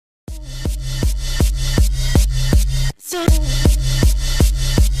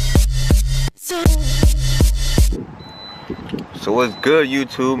So what's good,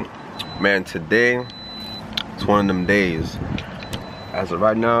 YouTube? Man, today it's one of them days. As of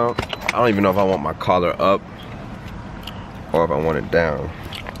right now, I don't even know if I want my collar up or if I want it down.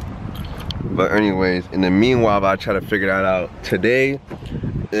 But anyways, in the meanwhile, I try to figure that out. Today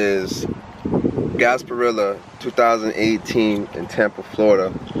is Gasparilla 2018 in Tampa,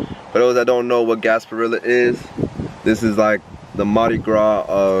 Florida. For those that don't know what Gasparilla is, this is like the Mardi Gras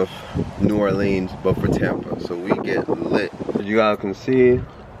of New Orleans, but for Tampa. So we get lit. As you guys can see,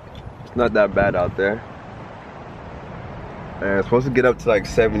 it's not that bad out there. And it's supposed to get up to like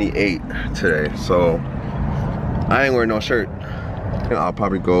 78 today. So I ain't wearing no shirt. And I'll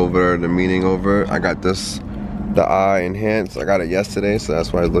probably go over the meaning over it. I got this, the eye enhanced. I got it yesterday, so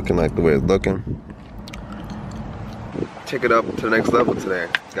that's why it's looking like the way it's looking. Take it up to the next level today.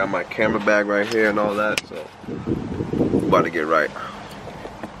 Got my camera bag right here and all that, so I'm about to get right.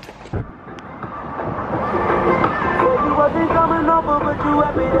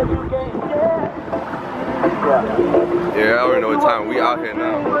 Yeah, I already know what time we out here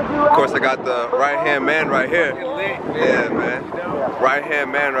now. Of course, I got the right-hand man right here. Yeah, man.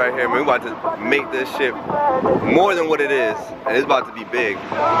 Right-hand man right here. Man, we about to make this shit more than what it is. And it's about to be big.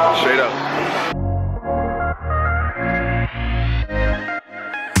 Straight up.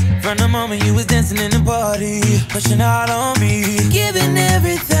 From the moment you was dancing in the party, pushing out on me, giving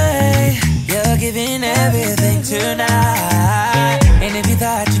everything, you're giving everything tonight. And if you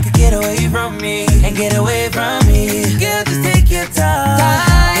thought you could get away from me, and get away from me, girl, just take your time.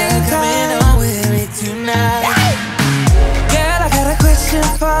 You're coming on with me tonight. Girl, I got a question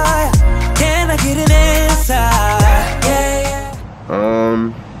for you. Can I get an answer?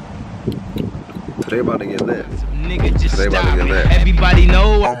 Today about to get lit. Nigga, just Today about stop to get it. lit. Everybody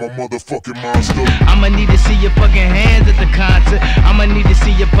know I'm a motherfucking monster. I'ma need to see your fucking hands at the concert. I'ma need to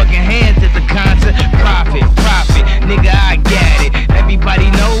see your fucking hands at the concert. Profit, profit, nigga, I